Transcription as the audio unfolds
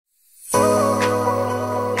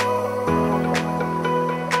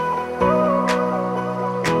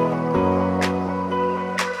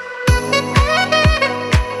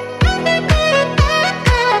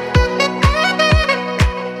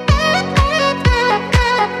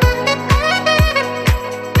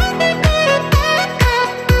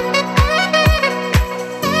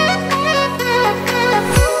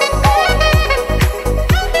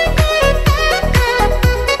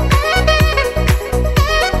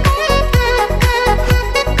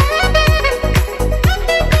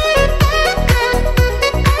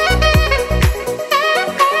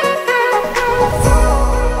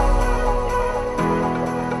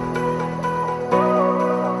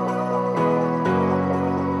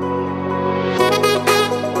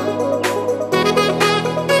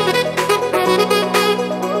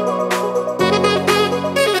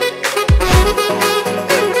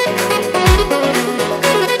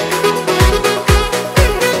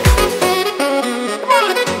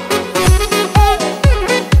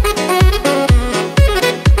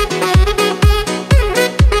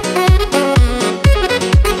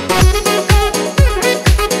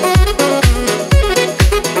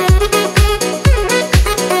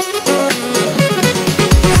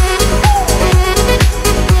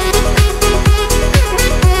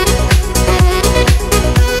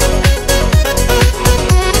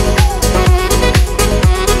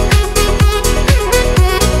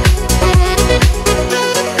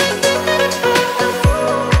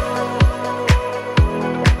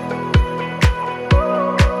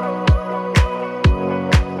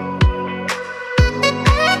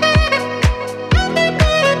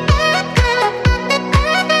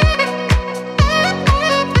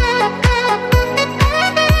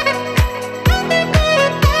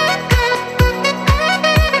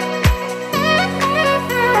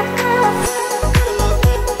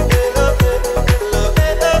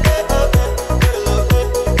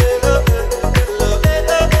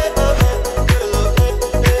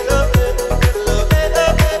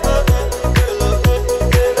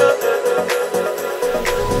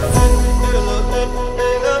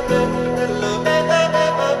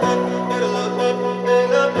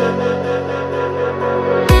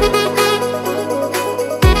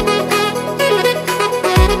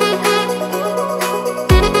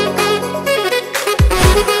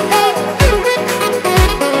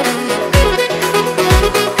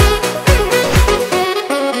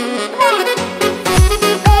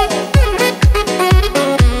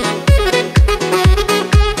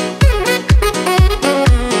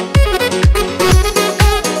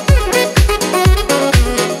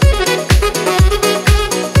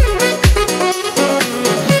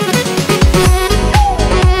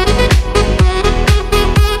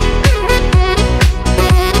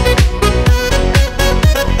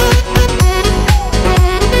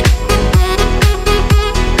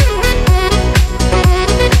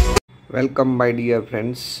Welcome my dear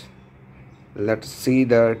friends. Let's see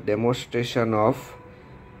the demonstration of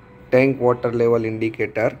tank water level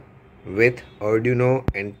indicator with Arduino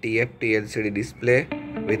and TFT LCD display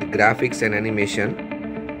with graphics and animation.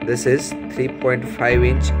 This is 3.5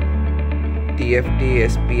 inch TFT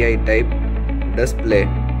SPI type display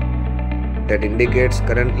that indicates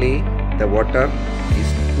currently the water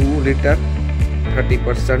is 2 liter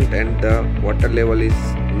 30% and the water level is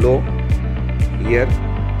low. Here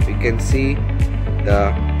we can see the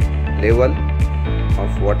level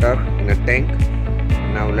of water in a tank.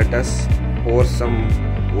 Now let us pour some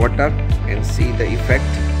water and see the effect.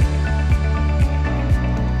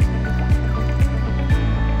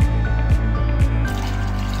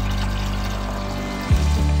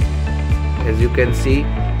 As you can see,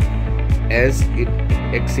 as it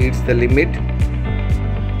exceeds the limit,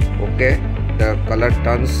 okay, the color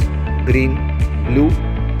turns green, blue.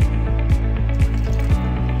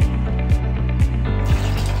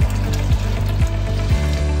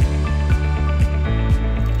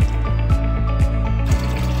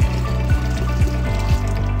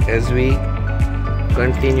 As we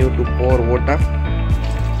continue to pour water,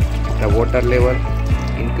 the water level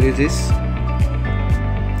increases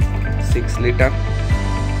 6 liter.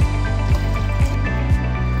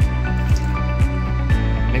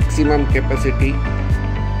 Maximum capacity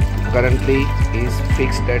currently is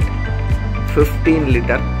fixed at 15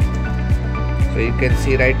 liter. So you can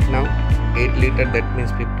see right now 8 liter, that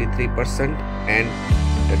means 53%, and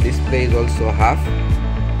the display is also half.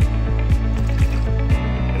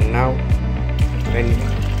 And now when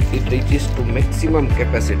it reaches to maximum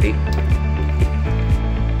capacity,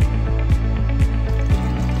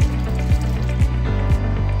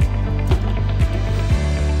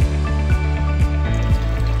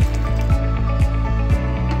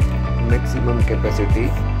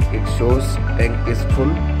 it shows tank is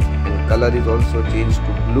full and color is also changed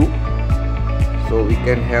to blue. So we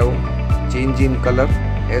can have change in color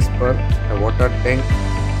as per the water tank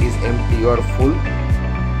is empty or full.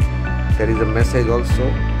 There is a message also,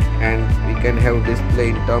 and we can have display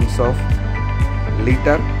in terms of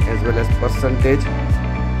liter as well as percentage.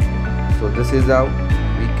 So this is how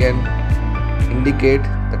we can indicate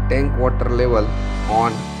the tank water level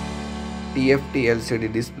on TFT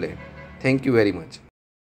LCD display. Thank you very much.